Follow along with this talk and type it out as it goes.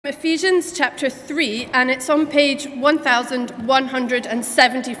Ephesians chapter 3, and it's on page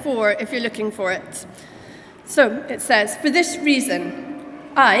 1174 if you're looking for it. So it says, "For this reason,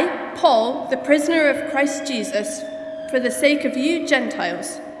 I, Paul, the prisoner of Christ Jesus, for the sake of you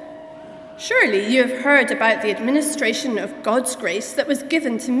Gentiles, surely you have heard about the administration of God's grace that was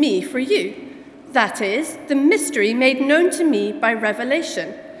given to me for you. That is, the mystery made known to me by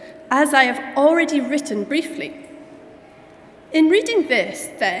revelation, as I have already written briefly. In reading this,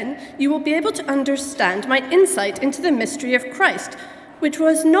 then, you will be able to understand my insight into the mystery of Christ, which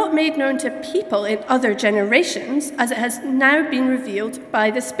was not made known to people in other generations, as it has now been revealed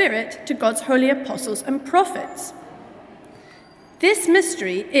by the Spirit to God's holy apostles and prophets. This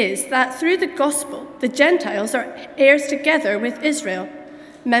mystery is that through the gospel, the Gentiles are heirs together with Israel,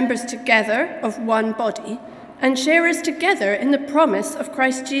 members together of one body, and sharers together in the promise of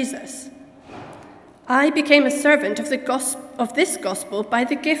Christ Jesus. I became a servant of this gospel by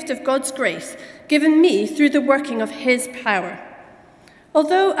the gift of God's grace given me through the working of his power.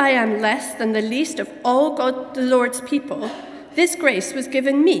 Although I am less than the least of all God the Lord's people, this grace was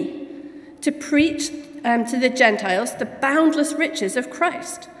given me to preach to the Gentiles the boundless riches of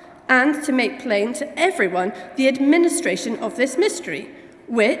Christ, and to make plain to everyone the administration of this mystery,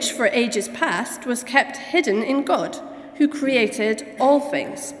 which for ages past was kept hidden in God, who created all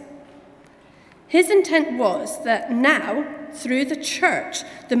things. His intent was that now, through the church,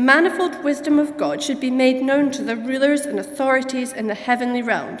 the manifold wisdom of God should be made known to the rulers and authorities in the heavenly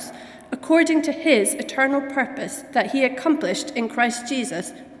realms, according to his eternal purpose that he accomplished in Christ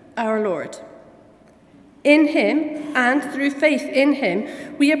Jesus, our Lord. In him, and through faith in him,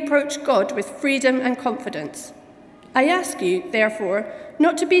 we approach God with freedom and confidence. I ask you, therefore,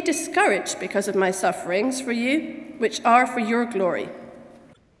 not to be discouraged because of my sufferings for you, which are for your glory."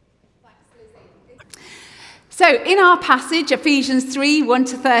 So in our passage, Ephesians 3,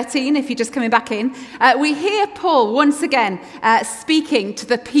 1-13, if you're just coming back in, we hear Paul once again speaking to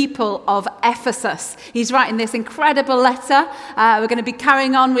the people of Ephesus. He's writing this incredible letter. We're going to be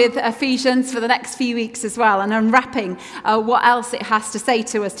carrying on with Ephesians for the next few weeks as well, and unwrapping what else it has to say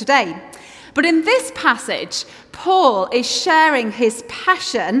to us today. But in this passage, Paul is sharing his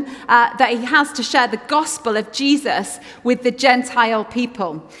passion that he has to share the gospel of Jesus with the Gentile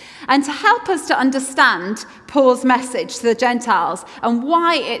people. And to help us to understand Paul's message to the Gentiles and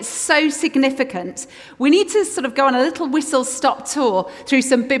why it's so significant, we need to sort of go on a little whistle-stop tour through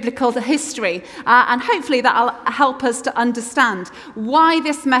some biblical history. And hopefully that'll help us to understand why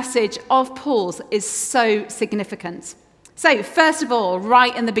this message of Paul's is so significant. So, first of all,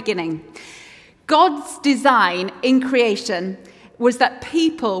 right in the beginning, God's design in creation was that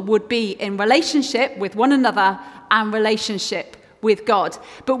people would be in relationship with one another and relationship with God.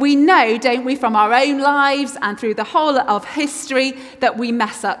 But we know, don't we, from our own lives and through the whole of history, that we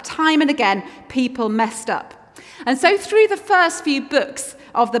mess up. Time and again, people messed up. And so through the first few books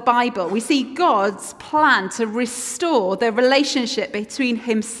of the Bible, we see God's plan to restore the relationship between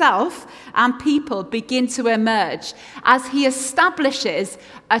himself and people begin to emerge as he establishes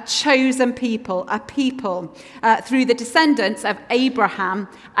a chosen people, through the descendants of Abraham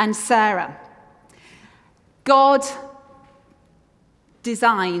and Sarah. God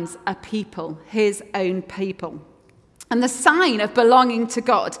designs a people, his own people. And the sign of belonging to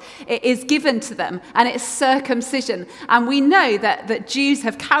God, it is given to them, and it's circumcision. And we know that Jews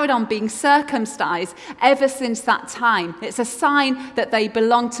have carried on being circumcised ever since that time. It's a sign that they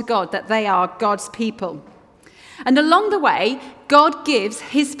belong to God, that they are God's people. And along the way, God gives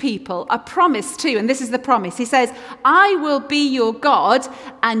his people a promise too, and this is the promise. He says, "I will be your God,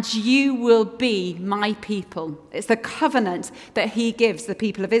 and you will be my people." It's the covenant that he gives the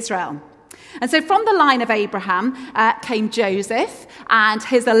people of Israel. And so from the line of Abraham came Joseph and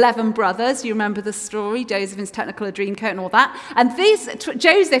his 11 brothers. You remember the story, Joseph and his Technicolor Dreamcoat and all that. And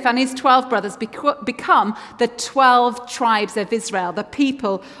Joseph and his 12 brothers become the 12 tribes of Israel, the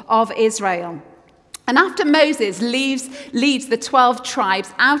people of Israel. And after Moses leads the 12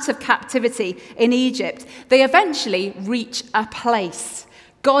 tribes out of captivity in Egypt, they eventually reach a place.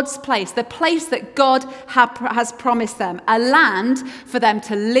 God's place, the place that God has promised them, a land for them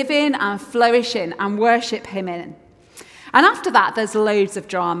to live in and flourish in and worship him in. And after that, there's loads of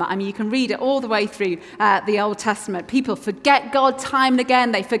drama. I mean, you can read it all the way through the Old Testament. People forget God time and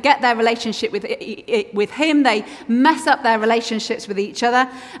again. They forget their relationship with him. They mess up their relationships with each other.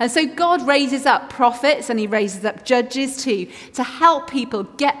 And so God raises up prophets and he raises up judges too, to help people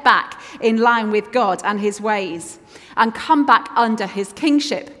get back in line with God and his ways and come back under his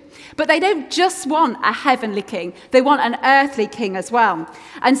kingship. But they don't just want a heavenly king. They want an earthly king as well.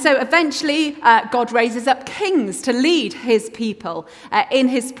 And so eventually God raises up kings to lead his people in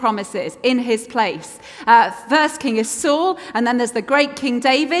his promises, in his place. First king is Saul, and then there's the great King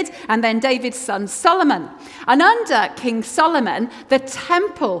David, and then David's son Solomon. And under King Solomon, the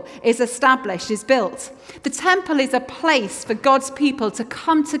temple is established, is built. The temple is a place for God's people to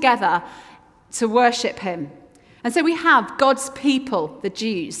come together to worship him. And so we have God's people, the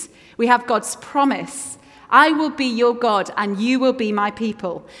Jews. We have God's promise. I will be your God and you will be my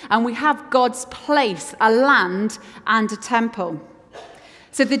people. And we have God's place, a land and a temple.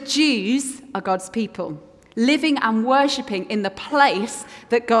 So the Jews are God's people, living and worshipping in the place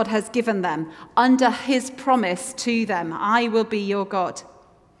that God has given them, under his promise to them, I will be your God.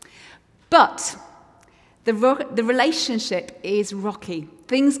 But the relationship is rocky.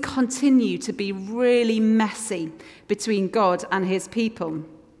 Things continue to be really messy between God and his people.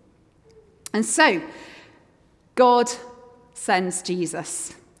 And so, God sends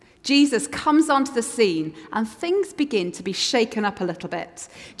Jesus. Jesus comes onto the scene and things begin to be shaken up a little bit.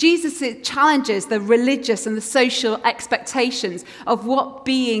 Jesus challenges the religious and the social expectations of what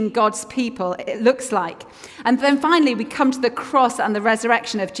being God's people it looks like. And then finally we come to the cross and the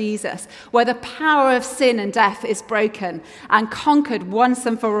resurrection of Jesus, where the power of sin and death is broken and conquered once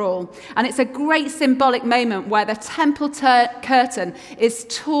and for all. And it's a great symbolic moment where the temple curtain is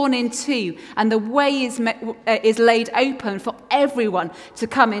torn in two and the way is laid open for everyone to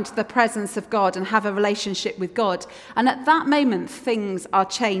come into the presence of God and have a relationship with God. And at that moment, things are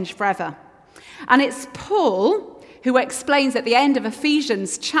changed forever. And it's Paul who explains at the end of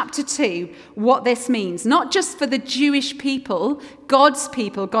Ephesians chapter 2 what this means, not just for the Jewish people, God's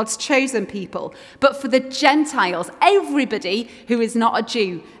chosen people, but for the Gentiles, everybody who is not a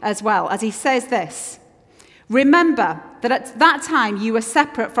Jew as well, as he says this. Remember that at that time you were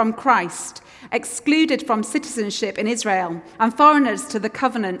separate from Christ, excluded from citizenship in Israel, and foreigners to the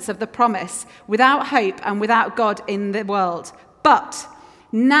covenants of the promise, without hope and without God in the world. But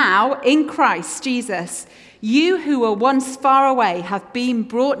now, in Christ Jesus, you who were once far away have been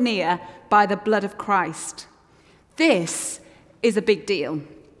brought near by the blood of Christ. This is a big deal.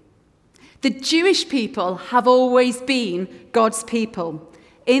 The Jewish people have always been God's people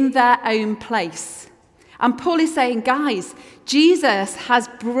in their own place. And Paul is saying, guys, Jesus has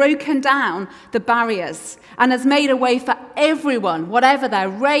broken down the barriers and has made a way for everyone, whatever their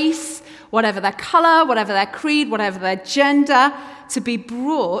race, whatever their colour, whatever their creed, whatever their gender, to be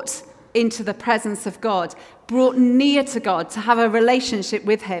brought into the presence of God, brought near to God, to have a relationship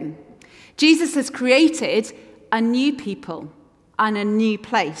with him. Jesus has created a new people and a new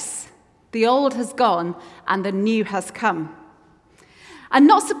place. The old has gone and the new has come. And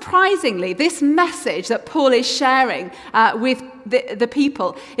not surprisingly, this message that Paul is sharing with the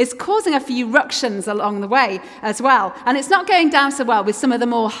people is causing a few ructions along the way as well. And it's not going down so well with some of the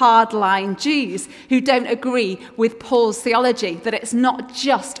more hardline Jews who don't agree with Paul's theology, that it's not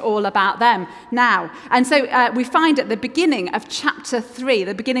just all about them now. And so we find at the beginning of chapter 3,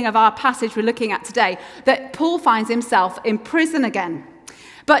 the beginning of our passage we're looking at today, that Paul finds himself in prison again.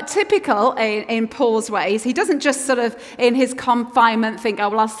 But typical in Paul's ways, he doesn't just sort of in his confinement think, oh,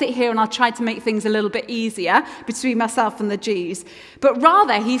 well, I'll sit here and I'll try to make things a little bit easier between myself and the Jews. But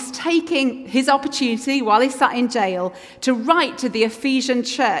rather, he's taking his opportunity while he's sat in jail to write to the Ephesian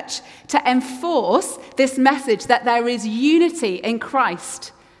church to enforce this message that there is unity in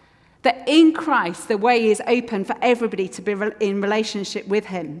Christ. That in Christ, the way is open for everybody to be in relationship with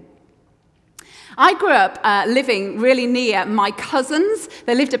him. I grew up living really near my cousins.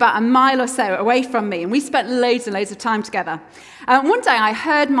 They lived about a mile or so away from me, and we spent loads and loads of time together. One day I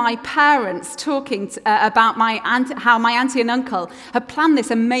heard my parents talking about how my auntie and uncle had planned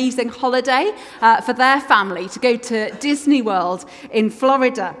this amazing holiday for their family to go to Disney World in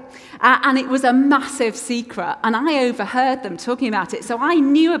Florida. And it was a massive secret, and I overheard them talking about it. So I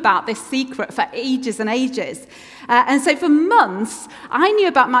knew about this secret for ages and ages. And so for months, I knew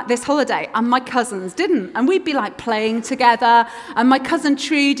about this holiday, and my cousins didn't. And we'd be like playing together, and my cousin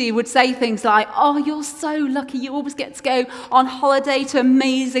Trudy would say things like, oh, you're so lucky, you always get to go on holiday to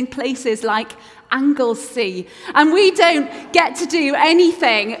amazing places like Anglesey, and we don't get to do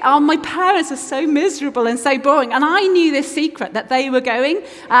anything. Oh, my parents are so miserable and so boring. And I knew this secret that they were going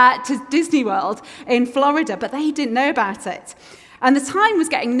to Disney World in Florida, but they didn't know about it. And the time was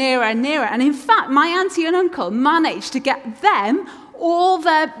getting nearer and nearer. And in fact, my auntie and uncle managed to get them all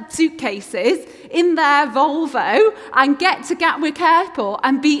their suitcases in their Volvo and get to Gatwick Airport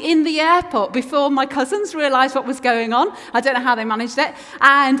and be in the airport before my cousins realised what was going on. I don't know how they managed it.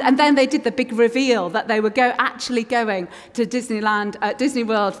 And then they did the big reveal that they were actually going to Disneyland, Disney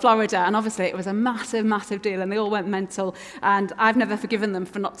World, Florida. And obviously it was a massive, massive deal, and they all went mental. And I've never forgiven them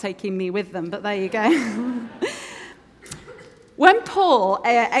for not taking me with them, but there you go. When Paul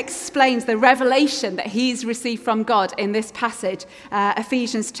explains the revelation that he's received from God in this passage,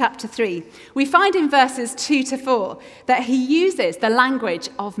 Ephesians chapter 3, we find in verses 2 to 4 that he uses the language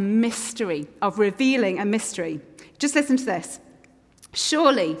of mystery, of revealing a mystery. Just listen to this.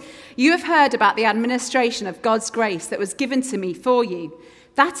 Surely you have heard about the administration of God's grace that was given to me for you.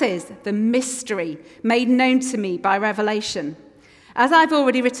 That is the mystery made known to me by revelation. As I've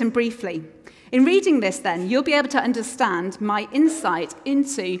already written briefly, in reading this, then, you'll be able to understand my insight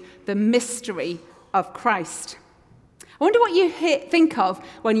into the mystery of Christ. I wonder what you think of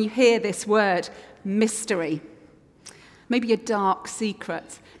when you hear this word, mystery. Maybe a dark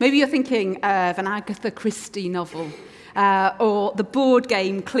secret. Maybe you're thinking of an Agatha Christie novel, or the board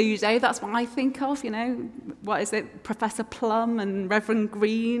game Cluedo. That's what I think of, What is it? Professor Plum and Reverend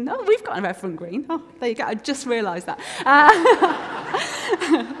Green. Oh, we've got a Reverend Green. Oh, there you go. I just realised that.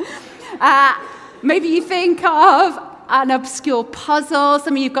 Maybe you think of an obscure puzzle,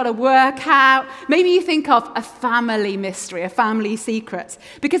 something you've got to work out. Maybe you think of a family mystery, a family secret.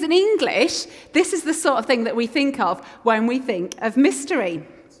 Because in English, this is the sort of thing that we think of when we think of mystery.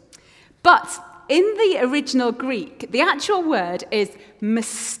 But in the original Greek, the actual word is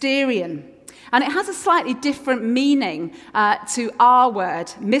mysterion. And it has a slightly different meaning to our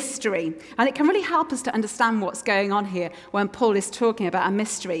word, mystery. And it can really help us to understand what's going on here when Paul is talking about a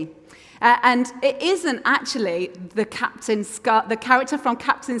mystery. And it isn't actually the character from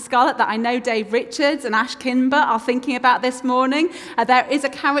Captain Scarlet that I know Dave Richards and Ash Kimber are thinking about this morning. There is a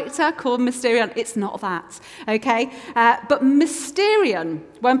character called Mysterion. It's not that, okay? But Mysterion,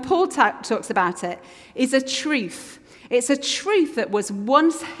 when Paul talks about it, is a truth. It's a truth that was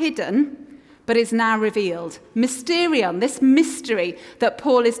once hidden, but is now revealed. Mysterion, this mystery that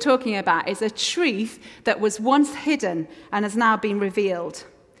Paul is talking about, is a truth that was once hidden and has now been revealed.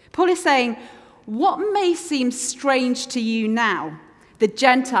 Paul is saying, what may seem strange to you now, the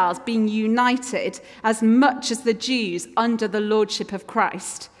Gentiles being united as much as the Jews under the lordship of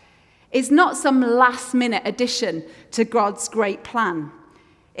Christ, is not some last-minute addition to God's great plan.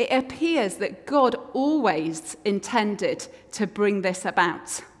 It appears that God always intended to bring this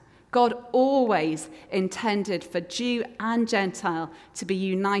about. God always intended for Jew and Gentile to be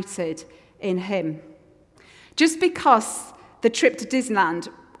united in him. Just because the trip to Disneyland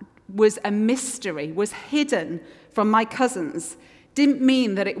was a mystery, was hidden from my cousins, didn't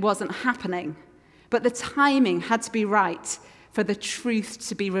mean that it wasn't happening. But the timing had to be right for the truth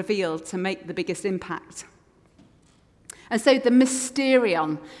to be revealed to make the biggest impact. And so the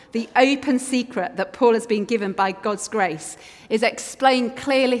mysterion, the open secret that Paul has been given by God's grace, is explained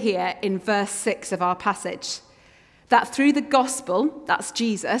clearly here in verse 6 of our passage. That through the gospel, that's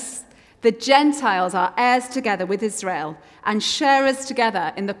Jesus, the Gentiles are heirs together with Israel and sharers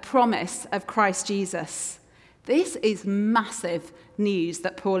together in the promise of Christ Jesus. This is massive news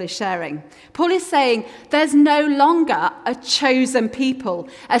that Paul is sharing. Paul is saying there's no longer a chosen people,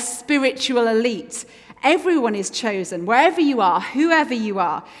 a spiritual elite. Everyone is chosen, wherever you are, whoever you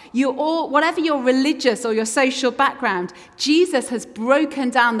are. You all, whatever your religious or your social background, Jesus has broken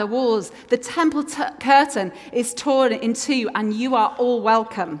down the walls. The temple curtain is torn in two, and you are all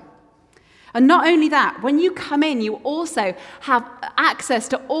welcome. And not only that, when you come in, you also have access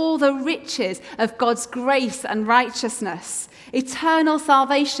to all the riches of God's grace and righteousness. Eternal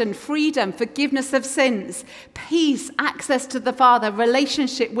salvation, freedom, forgiveness of sins, peace, access to the Father,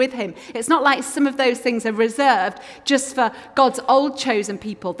 relationship with him. It's not like some of those things are reserved just for God's old chosen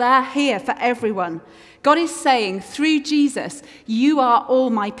people. They're here for everyone. God is saying, through Jesus, you are all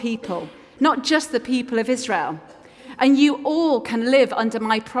my people, not just the people of Israel. And you all can live under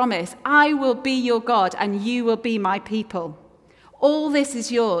my promise. I will be your God and you will be my people. All this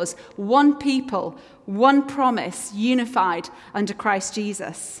is yours. One people, one promise, unified under Christ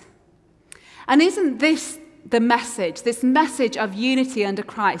Jesus. And isn't this the message, this message of unity under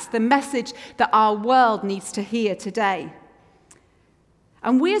Christ, the message that our world needs to hear today?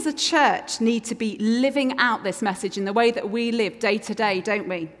 And we as a church need to be living out this message in the way that we live day to day, don't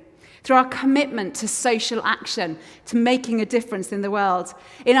we? Through our commitment to social action, to making a difference in the world,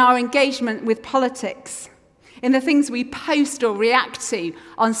 in our engagement with politics, in the things we post or react to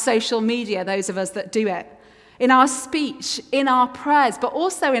on social media, those of us that do it, in our speech, in our prayers, but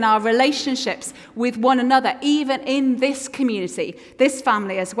also in our relationships with one another, even in this community, this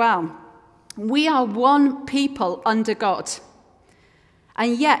family as well. We are one people under God.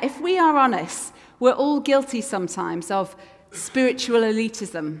 And yet, if we are honest, we're all guilty sometimes of spiritual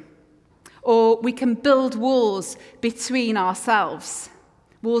elitism, or we can build walls between ourselves,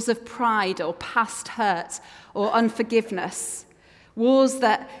 walls of pride or past hurt or unforgiveness, walls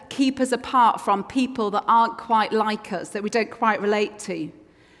that keep us apart from people that aren't quite like us, that we don't quite relate to.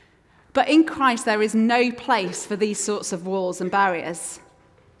 But in Christ, there is no place for these sorts of walls and barriers.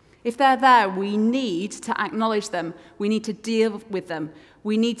 If they're there, we need to acknowledge them. We need to deal with them.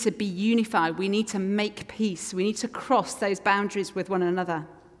 We need to be unified. We need to make peace. We need to cross those boundaries with one another.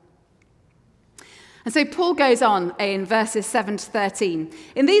 And so Paul goes on in verses 7 to 13.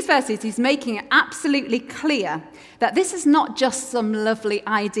 In these verses, he's making it absolutely clear that this is not just some lovely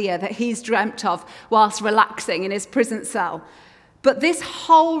idea that he's dreamt of whilst relaxing in his prison cell, but this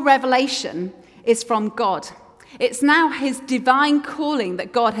whole revelation is from God. It's now his divine calling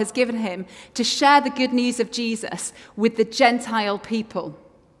that God has given him to share the good news of Jesus with the Gentile people.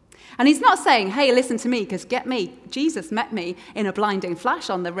 And he's not saying, hey, listen to me, because get me. Jesus met me in a blinding flash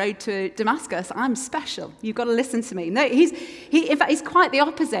on the road to Damascus. I'm special. You've got to listen to me. No, in fact, he's quite the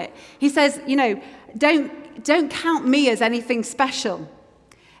opposite. He says, don't count me as anything special.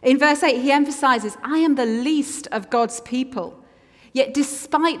 In verse 8, he emphasizes, I am the least of God's people. Yet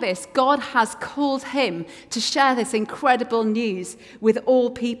despite this, God has called him to share this incredible news with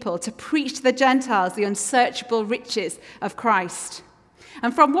all people, to preach to the Gentiles the unsearchable riches of Christ.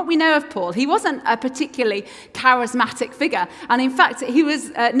 And from what we know of Paul, he wasn't a particularly charismatic figure. And in fact, he was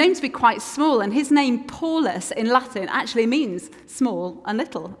known to be quite small. And his name, Paulus, in Latin, actually means small and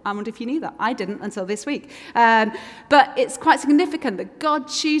little. I wonder if you knew that. I didn't until this week. But it's quite significant that God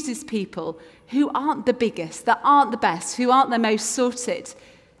chooses people who aren't the biggest, that aren't the best, who aren't the most sorted,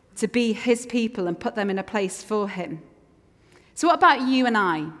 to be his people and put them in a place for him. So what about you and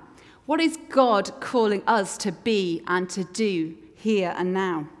I? What is God calling us to be and to do here and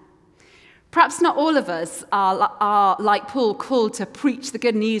now? Perhaps not all of us are like Paul, called to preach the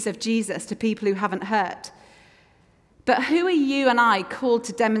good news of Jesus to people who haven't heard. But who are you and I called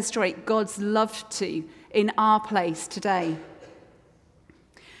to demonstrate God's love to in our place today?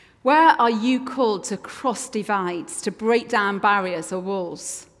 Where are you called to cross divides, to break down barriers or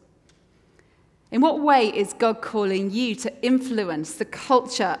walls? In what way is God calling you to influence the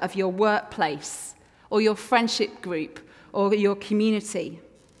culture of your workplace or your friendship group or your community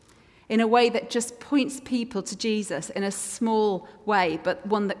in a way that just points people to Jesus in a small way, but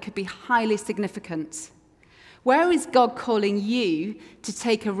one that could be highly significant? Where is God calling you to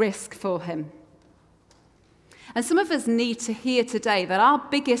take a risk for him? And some of us need to hear today that our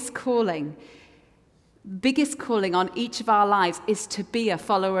biggest calling on each of our lives is to be a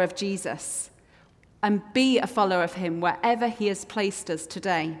follower of Jesus and be a follower of him wherever he has placed us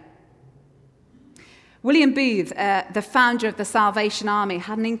today. William Booth, the founder of the Salvation Army,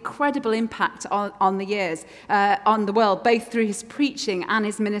 had an incredible impact on the world, both through his preaching and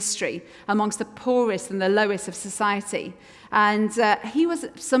his ministry amongst the poorest and the lowest of society. And he was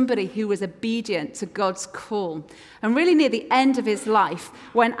somebody who was obedient to God's call. And really near the end of his life,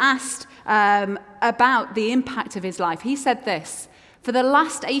 when asked about the impact of his life, he said this: for the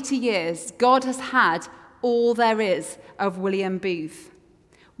last 80 years, God has had all there is of William Booth.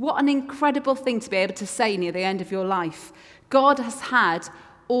 What an incredible thing to be able to say near the end of your life. God has had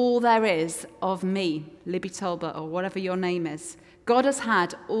all there is of me, Libby Talbot, or whatever your name is. God has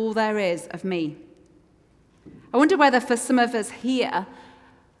had all there is of me. I wonder whether for some of us here,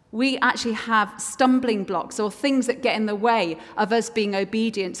 we actually have stumbling blocks or things that get in the way of us being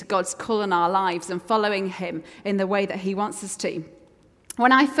obedient to God's call in our lives and following him in the way that he wants us to.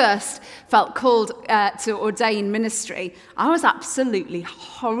 When I first felt called to ordain ministry, I was absolutely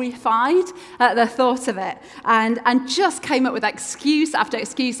horrified at the thought of it and just came up with excuse after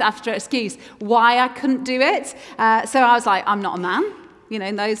excuse after excuse why I couldn't do it. So I was like, I'm not a man.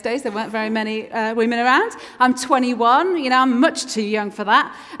 In those days, there weren't very many women around. I'm 21. I'm much too young for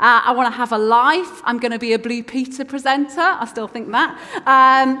that. I want to have a life. I'm going to be a Blue Peter presenter. I still think that.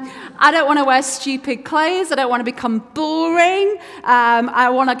 I don't want to wear stupid clothes. I don't want to become boring. I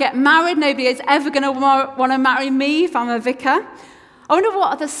want to get married. Nobody is ever going to want to marry me if I'm a vicar. I wonder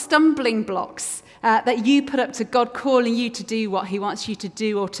what are the stumbling blocks that you put up to God calling you to do what he wants you to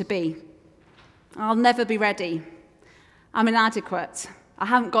do or to be. I'll never be ready. I'm inadequate. I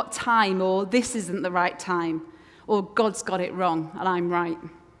haven't got time, or this isn't the right time, or God's got it wrong and I'm right.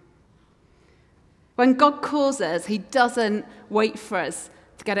 When God calls us, he doesn't wait for us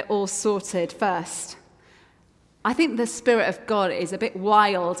to get it all sorted first. I think the Spirit of God is a bit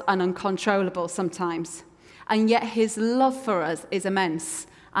wild and uncontrollable sometimes, and yet his love for us is immense,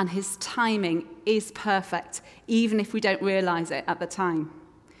 and his timing is perfect, even if we don't realize it at the time.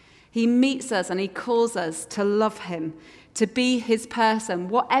 He meets us and he calls us to love him, to be his person,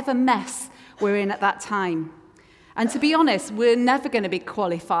 whatever mess we're in at that time. And to be honest, we're never going to be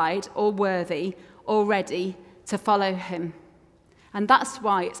qualified or worthy or ready to follow him. And that's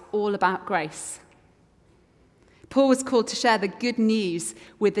why it's all about grace. Paul was called to share the good news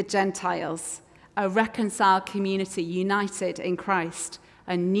with the Gentiles, a reconciled community united in Christ,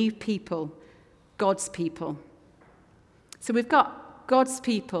 a new people, God's people. So we've got God's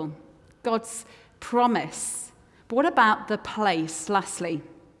people, God's promise. But what about the place, lastly?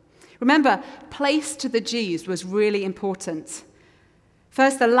 Remember, place to the Jews was really important.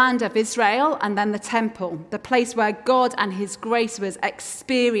 First, the land of Israel, and then the temple, the place where God and his grace was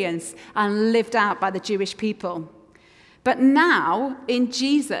experienced and lived out by the Jewish people. But now, in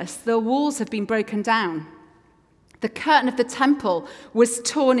Jesus, the walls have been broken down. The curtain of the temple was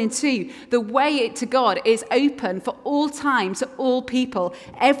torn in two. The way to God is open for all time, to all people,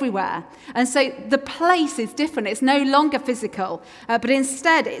 everywhere. And so the place is different. It's no longer physical, but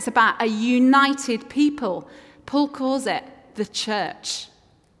instead it's about a united people. Paul calls it the church,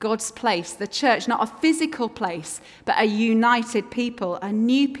 God's place, the church, not a physical place, but a united people, a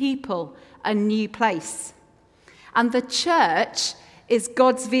new place. And the church is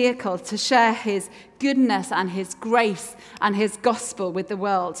God's vehicle to share his goodness and his grace and his gospel with the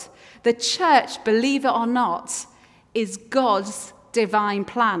world. The church, believe it or not, is God's divine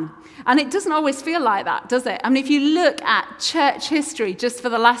plan. And it doesn't always feel like that, does it? I mean, if you look at church history just for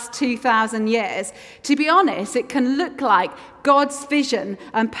the last 2,000 years, to be honest, it can look like God's vision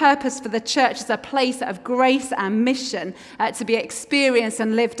and purpose for the church as a place of grace and mission to be experienced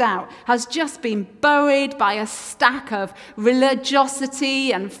and lived out has just been buried by a stack of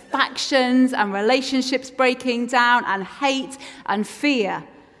religiosity and factions and relationships breaking down and hate and fear.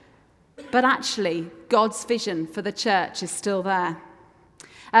 But actually, God's vision for the church is still there.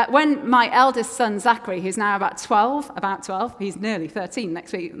 When my eldest son, Zachary, who's now about 12, he's nearly 13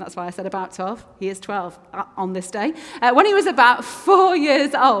 next week, and that's why I said about 12, he is 12 on this day. When he was about 4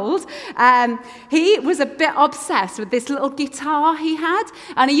 years old, he was a bit obsessed with this little guitar he had,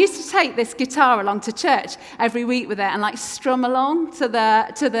 and he used to take this guitar along to church every week with it and like strum along to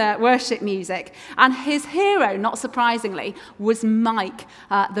the worship music. And his hero, not surprisingly, was Mike,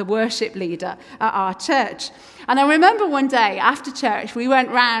 the worship leader at our church. And I remember one day after church, we went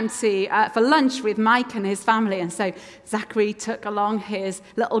round for lunch with Mike and his family. And so Zachary took along his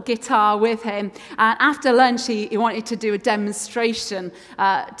little guitar with him. And after lunch, he wanted to do a demonstration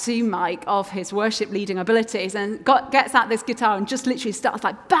to Mike of his worship leading abilities. And gets out this guitar and just literally starts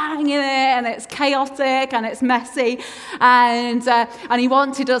like banging it. And it's chaotic and it's messy. And he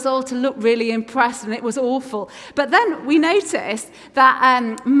wanted us all to look really impressed. And it was awful. But then we noticed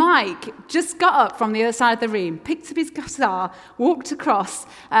that Mike just got up from the other side of the room, picked up his guitar, walked across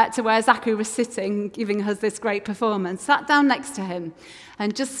to where Zachary was sitting, giving us this great performance, sat down next to him,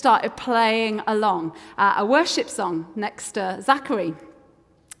 and just started playing along a worship song next to Zachary.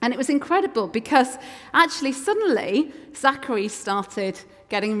 And it was incredible because actually suddenly Zachary started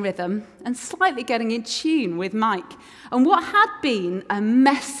getting rhythm and slightly getting in tune with Mike. And what had been a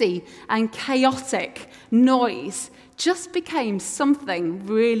messy and chaotic noise just became something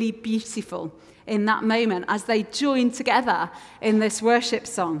really beautiful in that moment as they joined together in this worship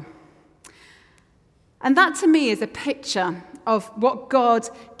song. And that to me is a picture of what God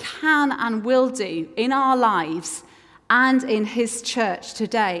can and will do in our lives and in his church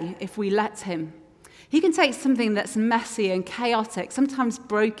today if we let him. He can take something that's messy and chaotic, sometimes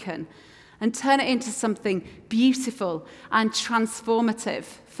broken, and turn it into something beautiful and transformative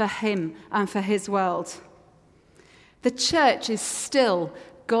for him and for his world. The church is still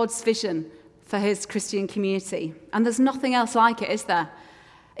God's vision for his Christian community. And there's nothing else like it, is there?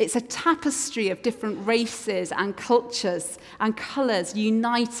 It's a tapestry of different races and cultures and colours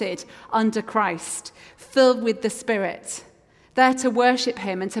united under Christ, filled with the Spirit, there to worship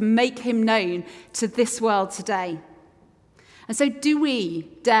him and to make him known to this world today. And so do we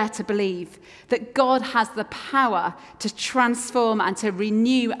dare to believe that God has the power to transform and to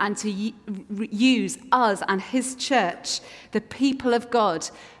renew and to use us and his church, the people of God,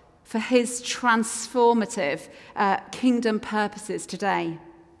 for his transformative kingdom purposes today?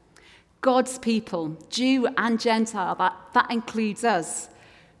 God's people, Jew and Gentile, that includes us.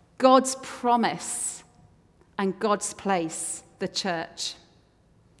 God's promise and God's place, the church.